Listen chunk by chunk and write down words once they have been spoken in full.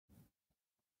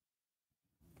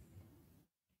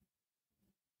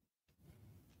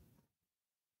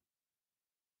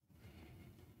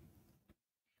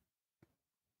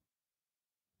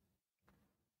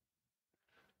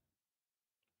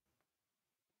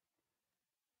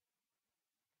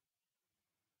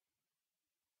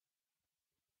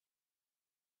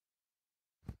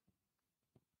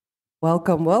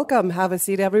Welcome, welcome. Have a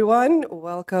seat, everyone.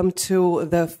 Welcome to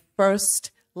the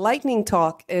first lightning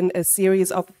talk in a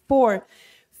series of 4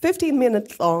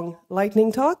 15-minute long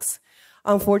lightning talks.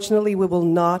 Unfortunately, we will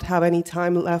not have any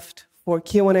time left for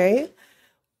Q&A,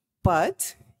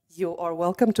 but you are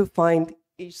welcome to find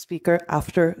each speaker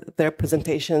after their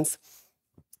presentations.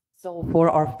 So for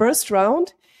our first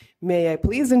round, may I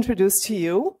please introduce to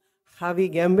you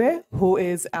Javier Guembe, who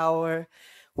is our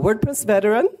WordPress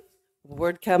veteran,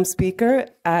 WordCamp speaker,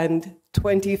 and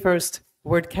 21st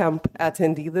WordCamp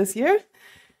attendee this year.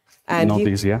 And not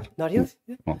this year. Not you?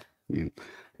 Well, in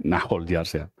a whole year,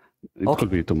 yeah. It could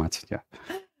be too much, yeah.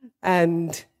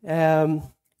 And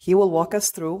he will walk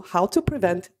us through how to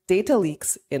prevent data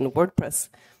leaks in WordPress.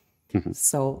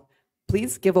 So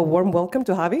please give a warm welcome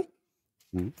to Javi.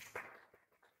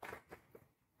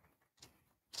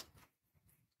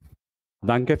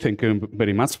 Danke, thank you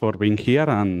very much for being here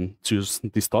and choose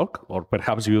this talk. Or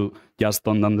perhaps you just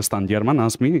don't understand German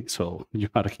as me, so you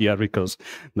are here because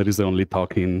there is the only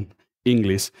talk in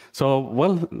English. So,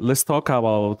 well, let's talk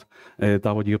about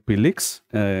WPLeaks.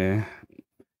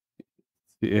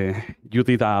 You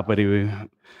did a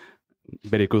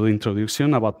very good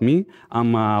introduction about me.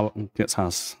 I'm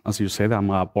as you said,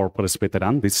 I'm a WordPress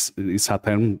veteran. This is a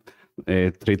term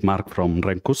trademark from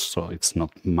Renkus, so it's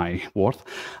not my word,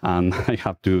 and I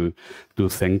have to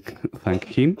thank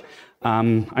him.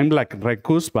 I'm like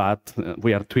Renkus, but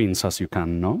we are twins, as you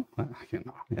can know.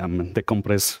 I'm the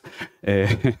compressed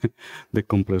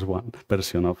one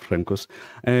version of Renkus.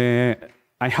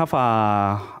 I have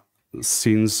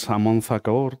since a month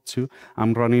ago or two,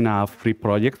 I'm running a free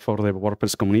project for the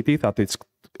WordPress community that is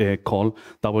called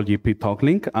WP Talk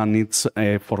Link, and it's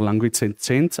for language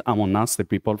exchange among us, the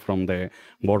people from the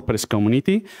WordPress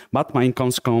community. But my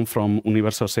incomes come from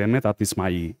Universo CM, that is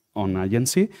my own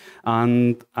agency,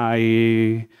 and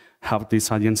I have this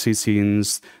agency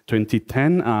since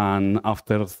 2010, and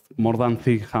after more than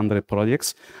 300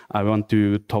 projects, I want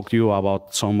to talk to you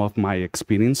about some of my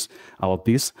experience about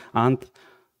this. And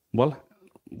well,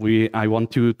 I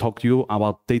want to talk to you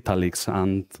about data leaks,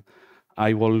 and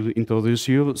I will introduce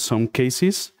you some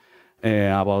cases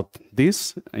about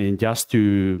this, just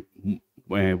to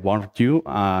warn you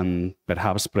and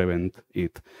perhaps prevent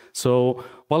it. So,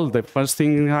 well, the first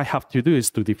thing I have to do is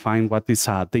to define what is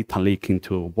a data leak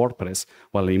into WordPress.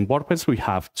 Well, in WordPress, we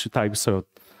have 2 types of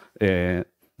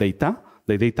data.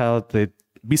 The data that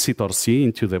visitors see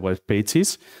into the web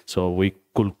pages, so we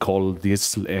could call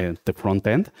this the front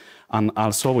end. And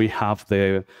also we have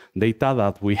the data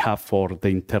that we have for the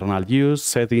internal use,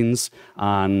 settings,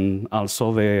 and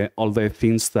also all the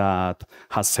things that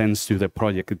has sense to the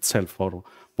project itself for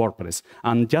WordPress.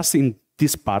 And just in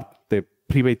this part, the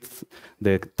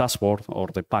dashboard or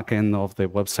the backend of the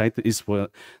website is where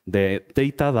the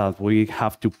data that we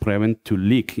have to prevent to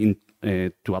leak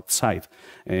to outside.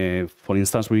 For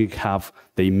instance, we have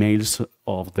the emails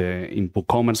of in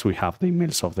WooCommerce, we have the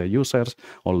emails of the users,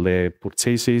 all the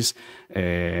purchases,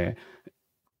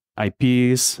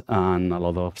 IPs, and a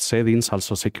lot of settings,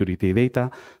 also security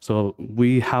data. So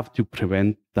we have to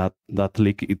prevent that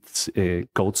leak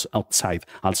goes outside.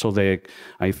 Also,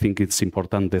 I think it's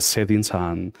important, the settings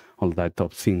and all that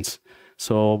of things.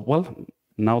 So, well,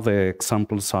 now the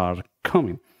examples are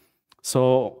coming.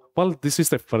 So, well, this is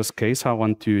the first case I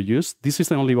want to use. This is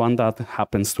the only one that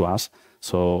happens to us.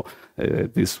 So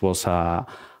this was a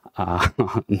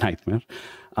nightmare.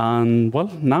 And well,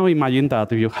 now imagine that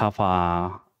you have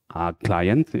a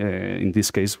client. In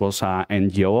this case was an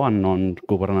NGO, a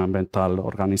non-governmental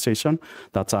organization,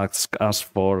 that asks us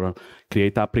for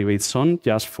create a private zone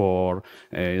just for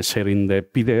sharing the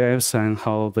PDFs and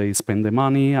how they spend the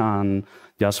money, and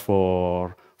just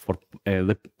for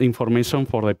the information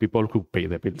for the people who pay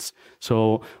the bills.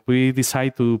 So we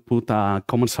decided to put a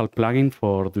commercial plugin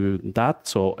for that.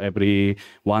 So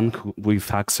everyone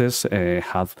with access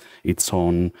has its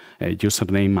own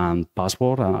username and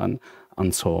password and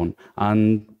so on.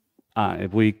 And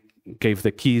we gave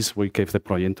the keys, we gave the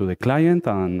project to the client,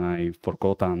 and I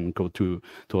forgot and go to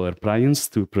other clients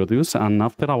to produce. And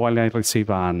after a while, I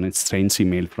received an strange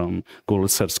email from Google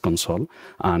Search Console,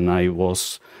 and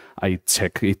I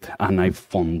checked it and I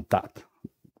found that.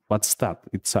 What's that?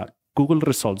 It's a Google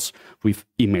results with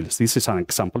emails. This is an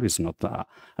example. It's not a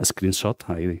screenshot.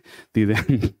 I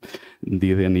didn't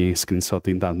did any screenshot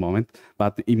in that moment.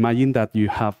 But imagine that you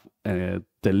have the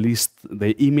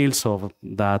emails of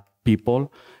that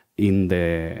people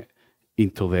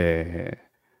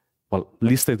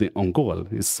listed on Google.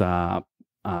 It's a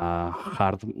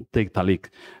hard data leak.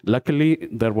 Luckily,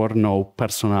 there were no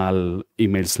personal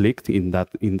emails leaked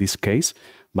in this case,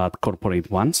 but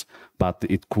corporate ones. But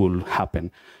it could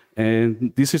happen.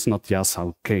 And this is not just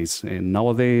our case.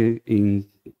 Nowadays,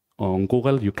 on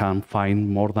Google, you can find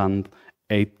more than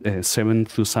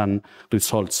 7,000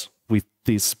 results with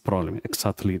this problem,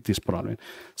 exactly this problem.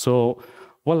 So,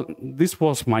 well, this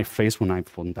was my face when I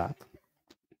found that.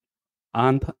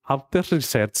 And after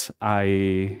research,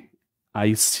 I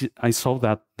saw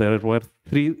that there were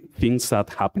 3 things that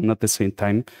happened at the same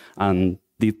time and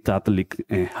did that leak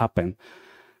happen.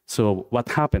 So what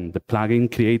happened? The plugin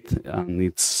and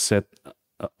it's set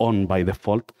on by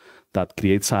default that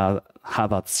creates a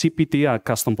CPT, a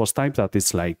custom post type that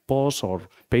is like posts or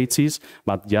pages,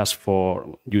 but just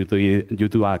for you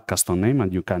do a custom name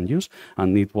and you can use,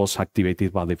 and it was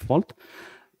activated by default.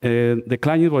 The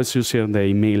client was using the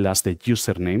email as the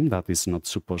username. That is not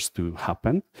supposed to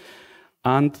happen.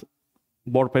 And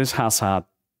WordPress has a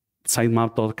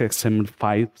sitemap.xml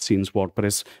file since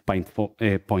WordPress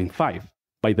 0.5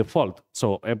 by default.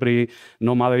 So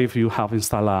no matter if you have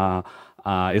installed a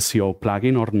SEO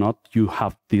plugin or not, you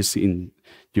have this in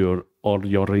all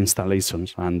your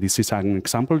installations. And this is an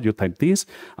example. You type this,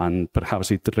 and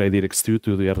perhaps it redirects you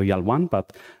to the real one.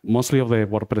 But mostly of the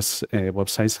WordPress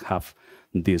websites have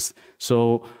this.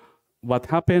 So what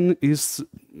happened is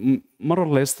more or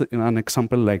less an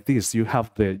example like this. You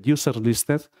have the user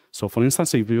listed. So for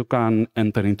instance, if you can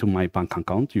enter into my bank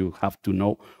account, you have to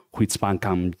know which bank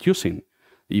I'm using.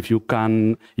 If you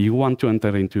want to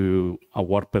enter into a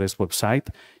WordPress website,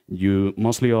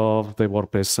 mostly of the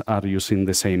WordPress are using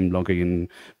the same login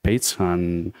page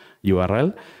and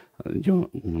URL,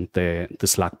 the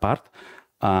Slack part,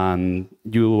 and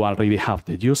you already have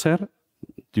the user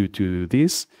due to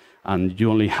this, and you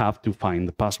only have to find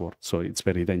the password. So it's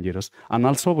very dangerous. And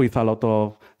also with a lot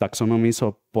of taxonomies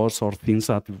or posts or things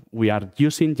that we are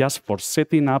using just for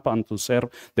setting up and to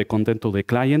serve the content to the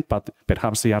client, but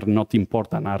perhaps they are not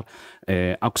important, are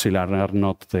auxiliary, are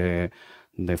not the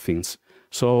things.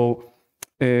 So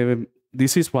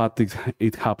this is what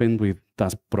it happened with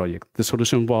that project. The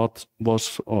solution was,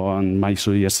 and my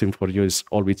suggestion for you is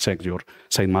always check your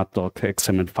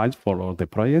sitemap.xml file for all the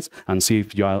projects and see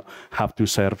if you have to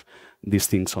serve these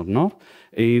things or not.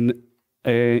 In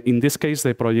this case,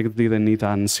 the project didn't need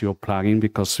an SEO plugin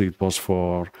because it was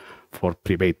for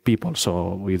private people,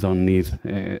 so we don't need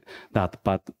that.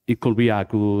 But it could be a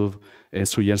good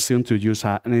suggestion to use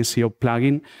an SEO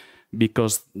plugin,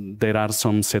 because there are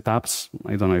some setups.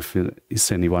 I don't know if is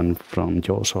anyone from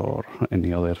yours or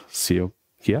any other CEO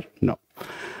here? No.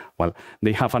 Well,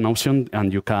 they have an option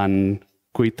and you can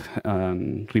quit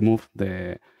and remove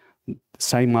the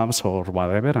sitemaps or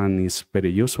whatever, and it's very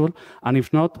useful. And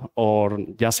if not, or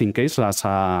just in case as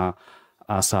a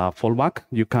fallback,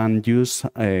 you can use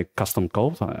a custom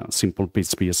code, simple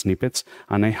PHP snippets.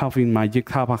 And I have in my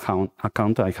GitHub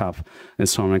account, I have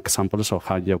some examples of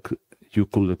how you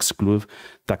could exclude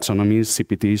taxonomies,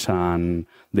 CPTs, and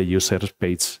the user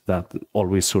page that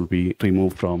always should be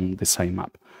removed from the sitemap.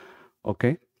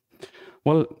 Okay?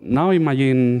 Well, now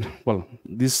imagine,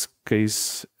 this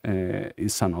case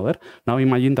is another. Now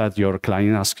imagine that your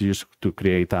client asks you to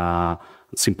create a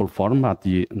simple form, but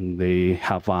they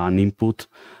have an input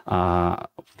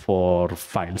for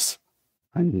files.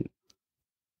 And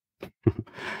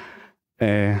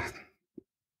yeah.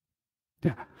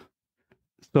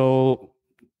 So,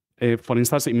 for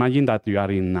instance, imagine that you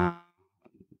are in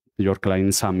your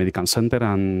client's a medical center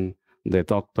and the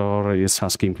doctor is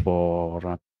asking for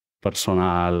a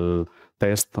personal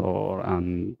test,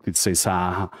 and it says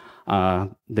data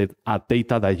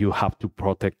that you have to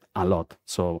protect a lot.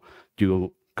 So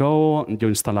you go, you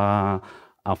install a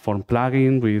form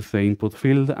plugin with the input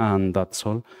field, and that's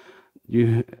all.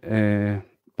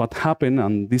 What happened,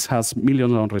 and this has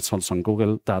millions of results on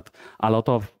Google, that a lot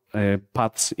of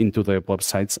paths into the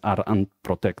websites are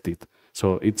unprotected.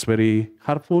 So it's very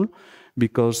harmful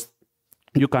because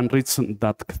you can reach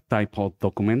that type of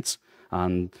documents.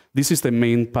 And this is the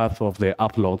main path of the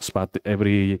uploads, but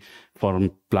every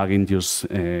form plugin uses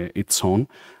its own.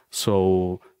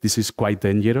 So this is quite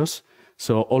dangerous.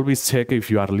 So always check if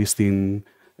you are listing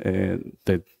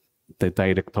the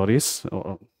directories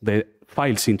or the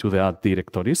files into the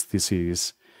directories. This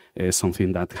is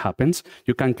something that happens.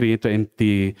 You can create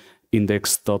empty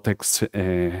index.html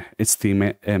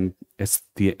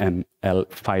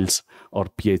files or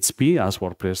PHP as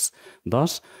WordPress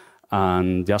does,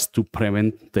 and just to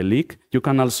prevent the leak. You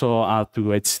can also add to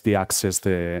htaccess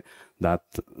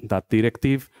that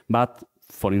directive, but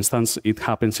for instance, it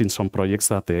happens in some projects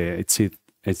that the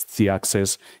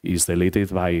htaccess is deleted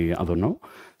by, I don't know.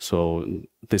 So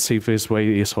the safest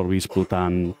way is always put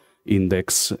an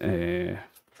index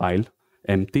file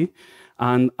empty,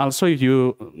 And also,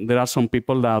 there are some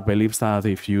people that believe that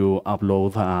if you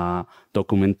upload a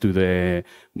document to the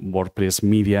WordPress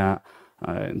media,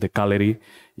 the gallery,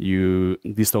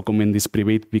 this document is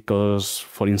private because,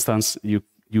 for instance, you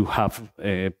have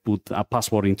put a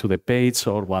password into the page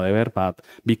or whatever. But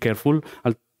be careful.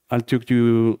 I'll talk to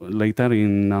you later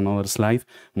in another slide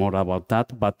more about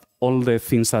that. But all the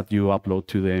things that you upload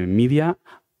to the media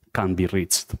can be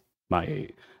reached by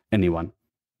anyone.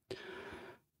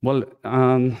 Well,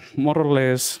 more or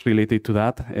less related to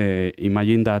that,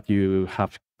 imagine that you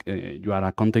are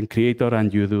a content creator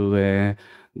and you do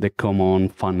the common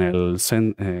funnel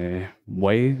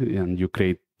way, and you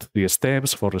create 3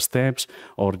 steps, 4 steps,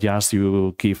 or just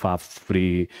you give a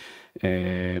free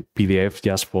PDF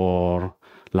just for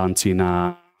launching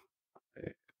the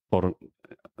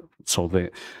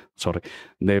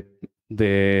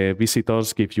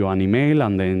visitors give you an email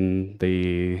and then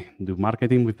they do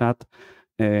marketing with that.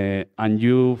 And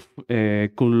you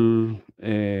could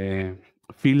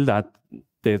feel that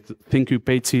the thank you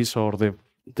pages or the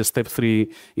step 3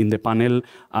 in the panel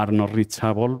are not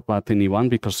reachable by anyone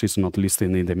because it's not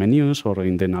listed in the menus or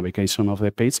in the navigation of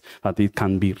the page, but it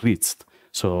can be reached.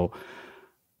 So,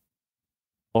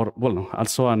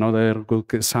 also another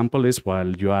good example is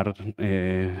while you are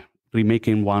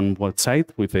remaking one website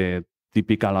with a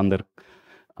typical under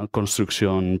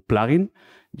construction plugin,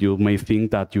 you may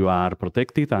think that you are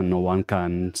protected and no one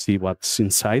can see what's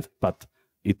inside, but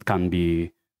it can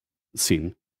be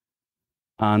seen.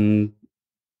 And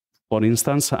for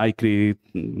instance, I create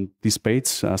this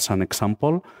page as an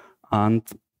example, and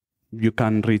you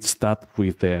can reach that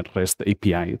with the REST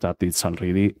API that is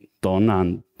already done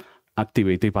and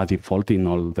activated by default in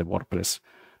all the WordPress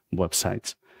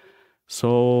websites.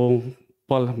 So,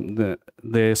 well,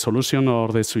 the solution or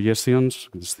the suggestions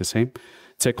is the same.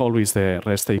 Check always the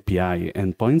REST API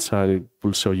endpoints. I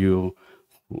will show you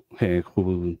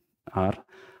who are.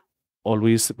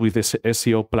 Always with the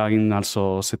SEO plugin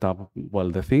also set up well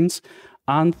the things.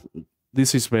 And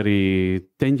this is very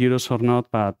dangerous or not,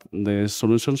 but the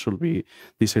solution should be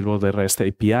disable the REST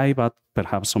API, but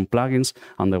perhaps some plugins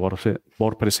and the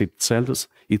WordPress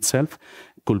itself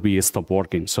could be stop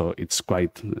working. So it's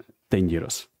quite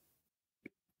dangerous.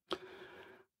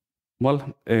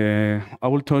 Well, I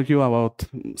will talk you about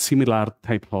similar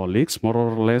type of leaks. More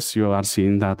or less, you are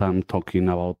seeing that I'm talking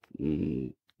about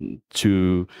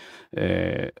two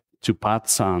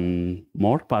paths and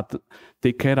more, but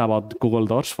take care about Google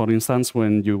Docs. For instance,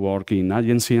 when you work in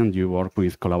agency and you work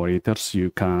with collaborators,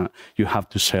 you have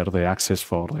to share the access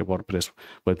for the WordPress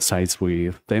websites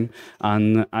with them.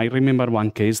 And I remember one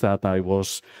case that I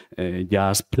was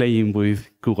just playing with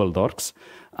Google Docs,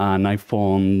 and I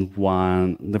found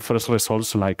the first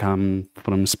results, like I'm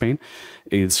from Spain,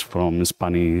 is from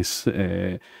Spanish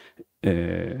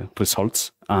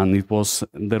results, and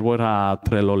there were a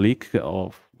Trello leak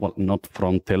of, well, not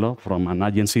from Trello, from an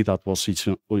agency that was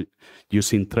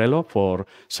using Trello for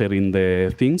sharing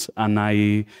the things, and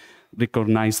I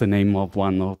recognized the name of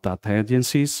one of that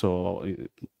agencies. So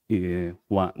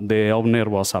the owner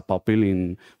was a pupil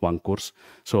in one course,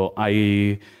 so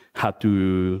I had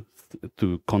to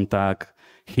contact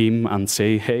him and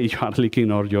say, hey, you are leaking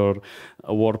all your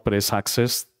WordPress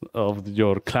access of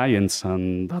your clients,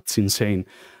 and that's insane.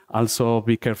 Also,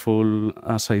 be careful,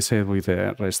 as I said, with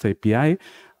the REST API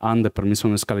and the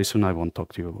permission escalation. I won't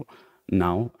talk to you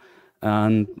now.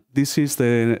 And this is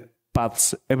the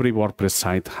paths. Every WordPress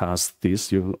site has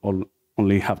this. You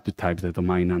only have to type the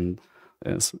domain and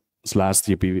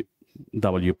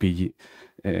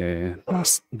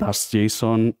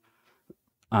 /wp-JSON,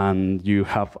 and you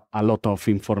have a lot of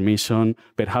information.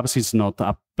 Perhaps it's not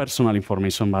a personal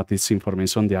information, but it's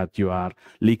information that you are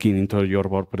leaking into your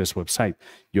WordPress website.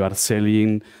 You are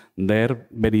selling there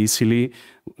very easily,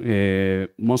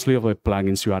 mostly of the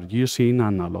plugins you are using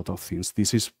and a lot of things.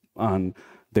 This is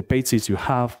the pages you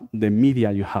have, the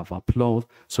media you have uploaded,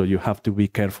 so you have to be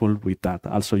careful with that.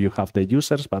 Also, you have the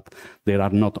users, but there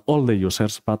are not all the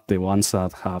users, but the ones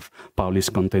that have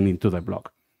published content into the blog.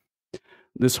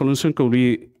 The solution could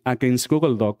be against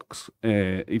Google Docs.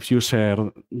 If you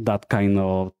share that kind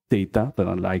of data,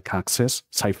 like access,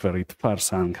 cipher it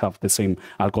first and have the same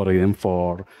algorithm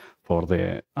for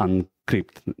the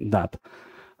encrypt that.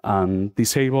 And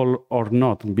disable or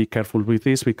not, be careful with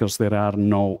this because there are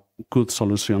no good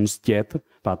solutions yet,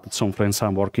 but some friends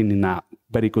are working in a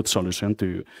very good solution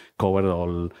to cover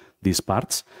all these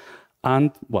parts.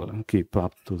 And, well, keep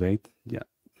up to date. Yeah.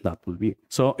 That will be.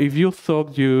 So if you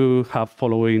thought you have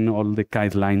following all the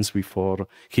guidelines before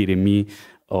hearing me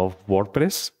of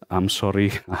WordPress, I'm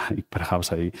sorry,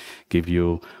 perhaps I give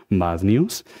you bad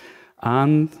news.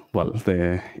 And, well,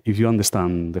 if you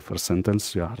understand the first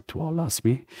sentence, you are too old as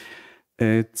me.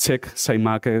 Check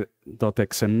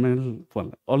sitemarket.xml.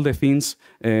 Well, all the things.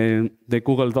 The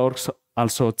Google Docs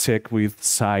also check with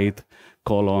site,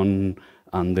 colon,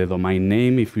 and the domain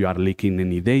name if you are leaking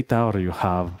any data or you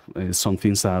have some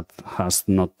things that has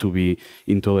not to be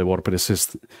into the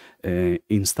WordPress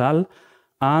install.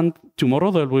 And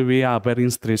tomorrow there will be a very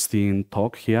interesting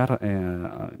talk here.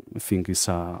 I think it's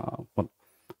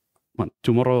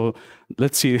tomorrow.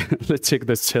 Let's see. Let's check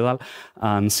the schedule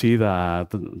and see that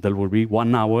there will be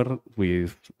 1 hour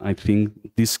with, I think,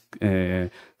 these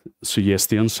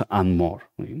suggestions and more.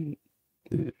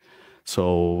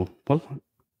 So, well,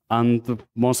 and the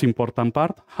most important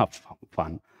part, have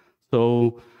fun.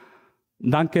 So,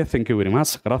 danke, thank you very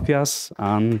much, gracias,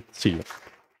 and see you.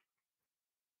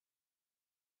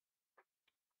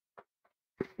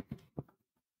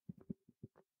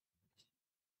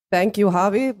 Thank you,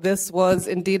 Javi. This was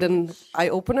indeed an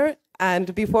eye-opener.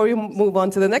 And before we move on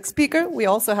to the next speaker, we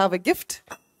also have a gift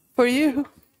for you.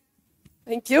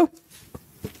 Thank you.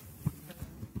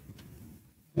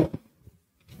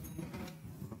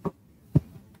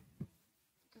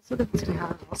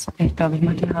 Ich glaube, ich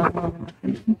mache die Haare nach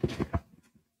hinten.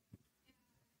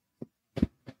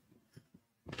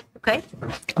 Okay.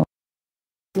 Oh.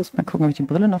 Muss mal gucken, ob ich die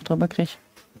Brille noch drüber kriege.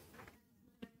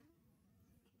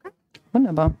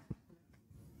 Wunderbar.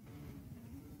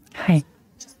 Hi.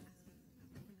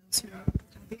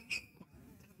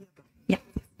 Ja,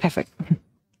 perfekt.